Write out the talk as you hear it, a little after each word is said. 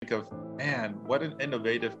think of, man, what an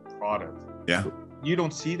innovative product. Yeah. You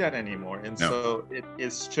don't see that anymore. And No. so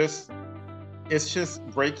it's just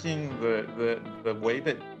breaking the way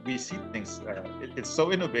that we see things. It's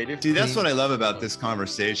so innovative. See, that's what I love about this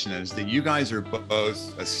conversation is that you guys are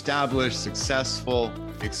both established, successful,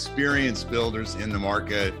 experienced builders in the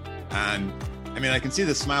market. And I mean, I can see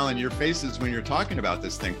the smile on your faces when you're talking about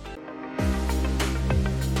this thing.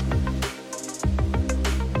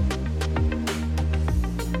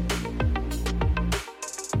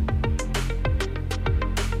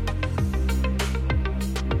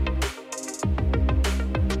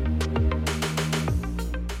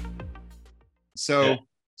 So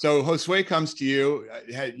Josue comes to you.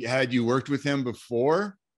 Had you worked with him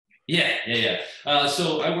before? Yeah.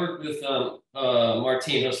 So I worked with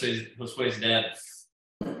Martin, Josue's dad.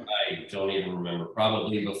 I don't even remember.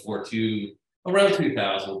 Probably around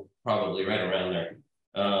 2000, probably right around there.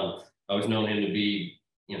 I was known him to be,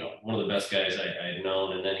 one of the best guys I had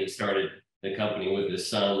known. And then he started the company with his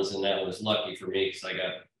sons, and that was lucky for me because I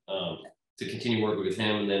got to continue working with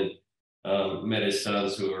him, and then met his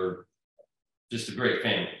sons who are just a great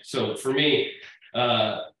family. So for me,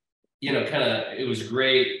 it was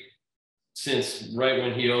great since right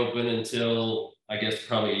when he opened until I guess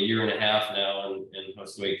probably a year and a half now. And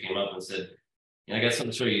Josue came up and said, I got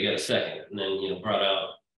something to show you. You got a second? And then, brought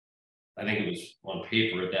out, I think it was on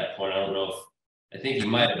paper at that point. I don't know I think he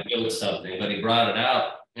might have built something, but he brought it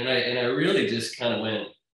out. And I really just kind of went,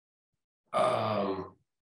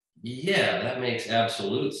 yeah, that makes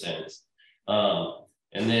absolute sense.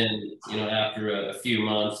 And then, after a few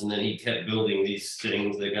months, and then he kept building these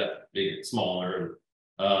things that got bigger and smaller.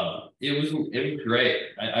 It was great.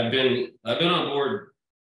 I've been on board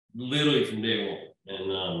literally from day one,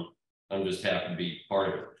 and I'm just happy to be part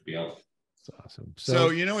of it, to be honest. That's awesome. So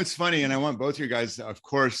it's funny, and I want both your guys, of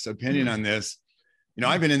course, opinion on this.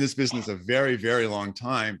 I've been in this business a very, very long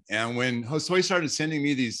time, and when Josue started sending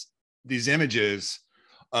me these images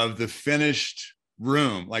of the finished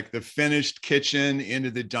room, like the finished kitchen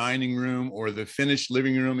into the dining room, or the finished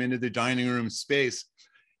living room into the dining room space.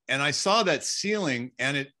 And I saw that ceiling,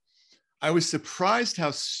 and I was surprised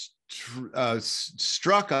how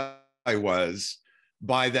struck I was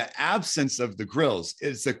by the absence of the grills.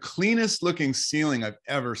 It's the cleanest looking ceiling I've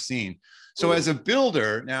ever seen. So as a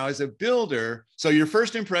builder, so your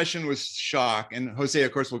first impression was shock. And Jose,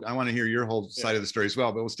 of course, I want to hear your whole side of the story as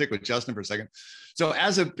well, but we'll stick with Justin for a second. So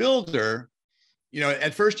as a builder,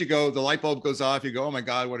 at first the light bulb goes off, you go, oh my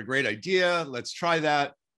God, what a great idea. Let's try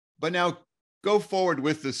that. But now go forward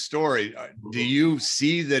with the story. Do you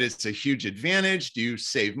see that it's a huge advantage? Do you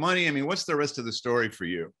save money? I mean, what's the rest of the story for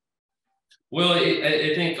you? Well,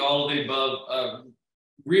 I think all of the above.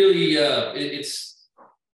 Really,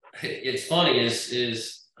 it's funny is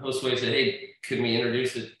Josue said, hey, could we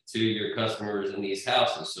introduce it to your customers in these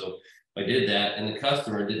houses? So I did that, and the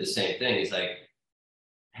customer did the same thing. He's like,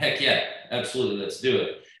 heck yeah, absolutely, let's do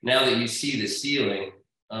it. Now that you see the ceiling,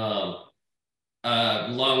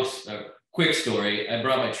 quick story, I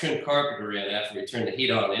brought my trim carpenter in after we turned the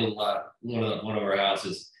heat on in one of our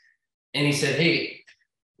houses, and he said, hey,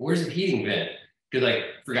 where's the heating vent? Because I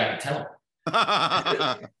forgot to tell him.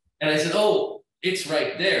 And I said, oh, it's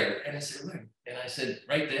right there. And I said, where? And I said,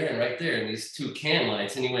 right there and right there, and these two can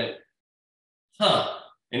lights. And he went, huh.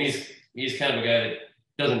 And he's kind of a guy that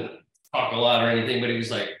doesn't talk a lot or anything, but he was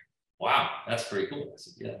like, wow, that's pretty cool. I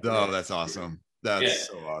said, yeah. Oh, that's awesome. That's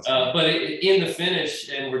so awesome. But in the finish,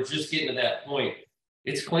 and we're just getting to that point,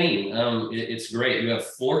 it's clean. It's great. You have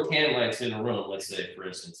 4 can lights in a room, let's say, for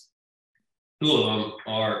instance. 2 of them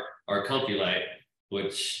are Comfy Light,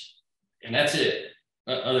 and that's it.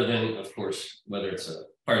 Other than, of course, whether it's a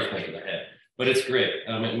fire sprinkler head, but it's great.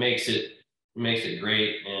 It makes it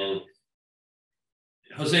great. And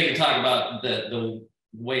Jose can talk about the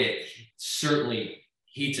way it certainly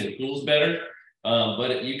heats and cools better,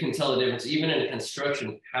 but you can tell the difference. Even in a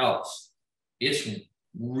construction house, it's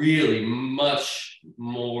really much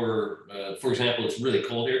more. For example, it's really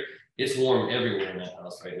cold here. It's warm everywhere in that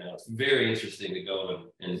house right now. It's very interesting to go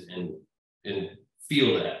and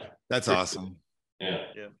feel that. That's awesome.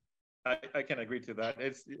 Yeah. I can agree to that.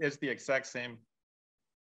 It's the exact same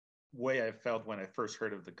way I felt when I first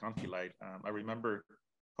heard of the Comfy Light. I remember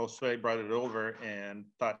Josue brought it over and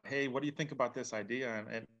thought, hey, what do you think about this idea?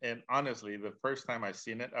 And honestly, the first time I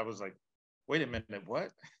seen it, I was like, wait a minute,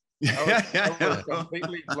 what? I was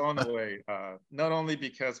completely blown away. Not only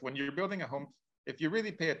because when you're building a home, if you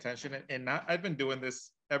really pay attention, I've been doing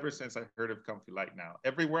this ever since I heard of Comfy Light now.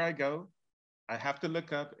 Everywhere I go, I have to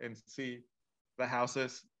look up and see the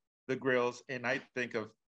houses, the grills, and I think of,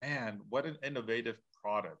 man, what an innovative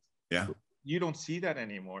product. Yeah. you don't see that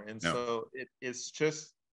anymore. And No. so it's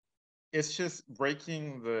just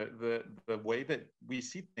breaking the way that we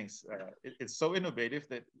see things. It's so innovative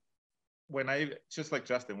that when just like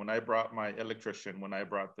Justin, when I brought my electrician, when I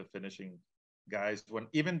brought the finishing guys, when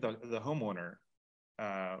even the homeowner,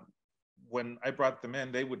 when I brought them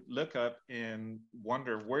in, they would look up and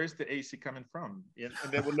wonder, where's the AC coming from? And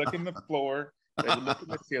they would look in the floor, they would look in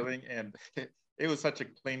the ceiling, and it was such a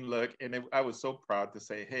clean look. And I was so proud to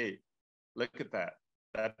say, hey, look at that.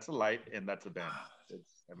 That's a light and that's a vent.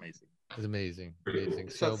 It's amazing. It's amazing. Amazing.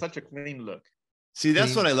 So such a clean look. See,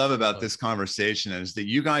 that's what I love about this conversation is that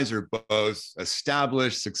you guys are both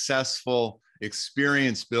established, successful,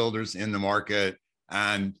 experienced builders in the market.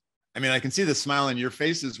 And I mean, I can see the smile on your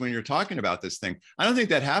faces when you're talking about this thing. I don't think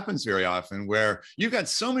that happens very often, where you've got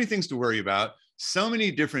so many things to worry about, so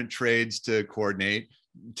many different trades to coordinate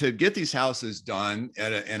to get these houses done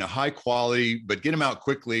in a high quality, but get them out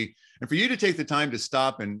quickly. And for you to take the time to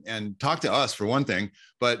stop and talk to us, for one thing,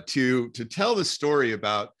 but to tell the story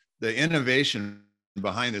about the innovation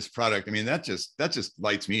behind this product. I mean, that just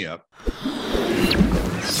lights me up.